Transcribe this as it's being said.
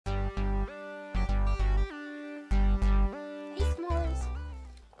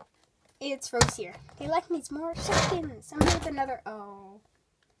It's Rose here. Hey, like needs more Shopkins. I'm here with another,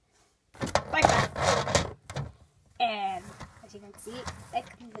 5-pack. And as you can see, that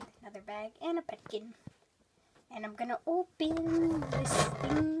comes with another bag and a petkin. And I'm gonna open this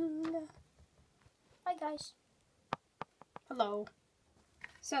thing. Hi guys. Hello.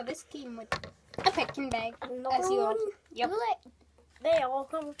 So this came with a petkin bag. As you all, yep. They all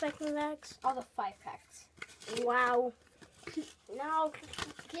come with petkin bags? All the 5-packs. Wow. Now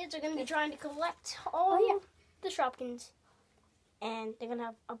kids are going to be trying to collect all the Shopkins. And they're going to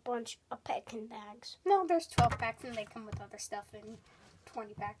have a bunch of petkin bags. No, there's 12 packs and they come with other stuff and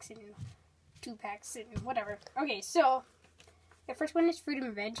 20 packs and 2 packs and whatever. Okay, so the first one is fruit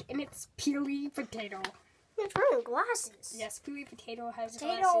and veg and it's peely potato. It's wearing glasses. Yes, peely potato has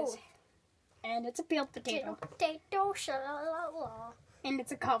glasses. And it's a peeled potato. Potato, sha-la-la-la. And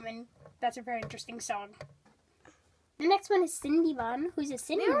it's a common. That's a very interesting song. The next one is Cindy Bun, who's a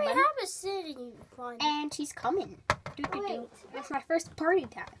cinnamon We already bun. have a cinnamon bun. And she's coming. Wait. It's my first party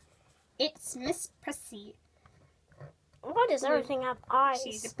time. It's Miss Pressy. Why does everything have eyes?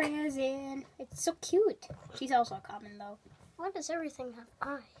 She's a present. It's so cute. She's also a common, though. Why does everything have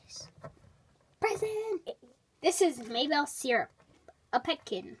eyes? Present! This is Maybell Syrup, a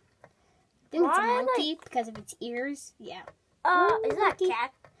petkin. I think it's a monkey because of its ears. Yeah. Is that a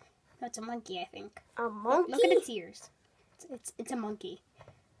cat? No, it's a monkey, I think. A monkey? Look at its ears. It's a monkey.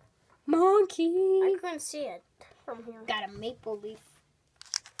 Monkey! I couldn't see it from here. Got a maple leaf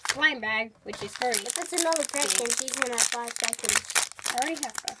slime bag, which is furry. If it's another petkin, she's going to have 5 petkins. I already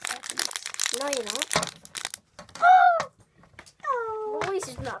have 5 petkins. No, you don't. Oh! Well, at least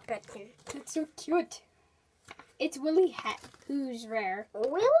it's not petkin. That's so cute. It's Willy Hat, who's rare.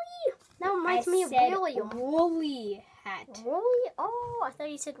 Willy? That reminds me of William. Woolly Hat. Willy? Oh, I thought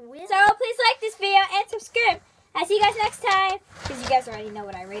you said Willy. So please like this video and subscribe. I'll see you guys next time. Because you guys already know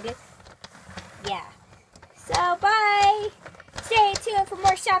what I rated. Yeah. So bye. Stay tuned for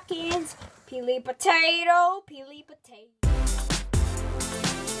more Shopkins. Peely potato, peely potato.